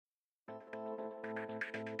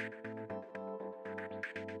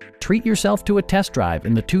treat yourself to a test drive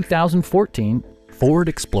in the 2014 Ford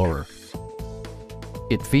Explorer.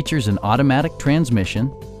 It features an automatic transmission,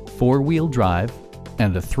 four-wheel drive,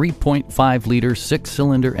 and a 3.5-liter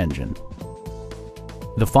six-cylinder engine.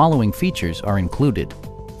 The following features are included: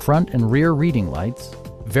 front and rear reading lights,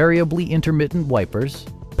 variably intermittent wipers,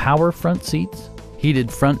 power front seats, heated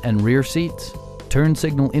front and rear seats, turn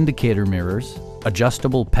signal indicator mirrors,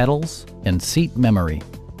 adjustable pedals, and seat memory.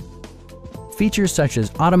 Features such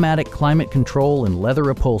as automatic climate control and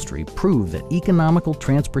leather upholstery prove that economical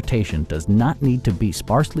transportation does not need to be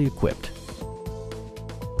sparsely equipped.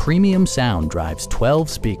 Premium sound drives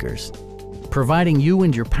 12 speakers, providing you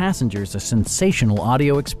and your passengers a sensational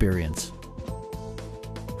audio experience.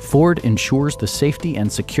 Ford ensures the safety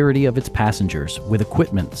and security of its passengers with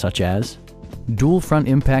equipment such as dual front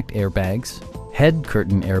impact airbags, head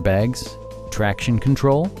curtain airbags, traction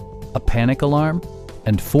control, a panic alarm,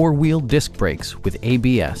 and four-wheel disc brakes with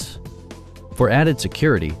ABS. For added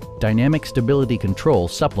security, dynamic stability control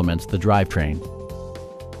supplements the drivetrain.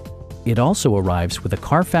 It also arrives with a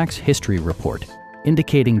Carfax history report,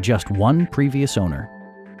 indicating just one previous owner.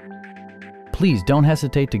 Please don't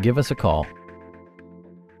hesitate to give us a call.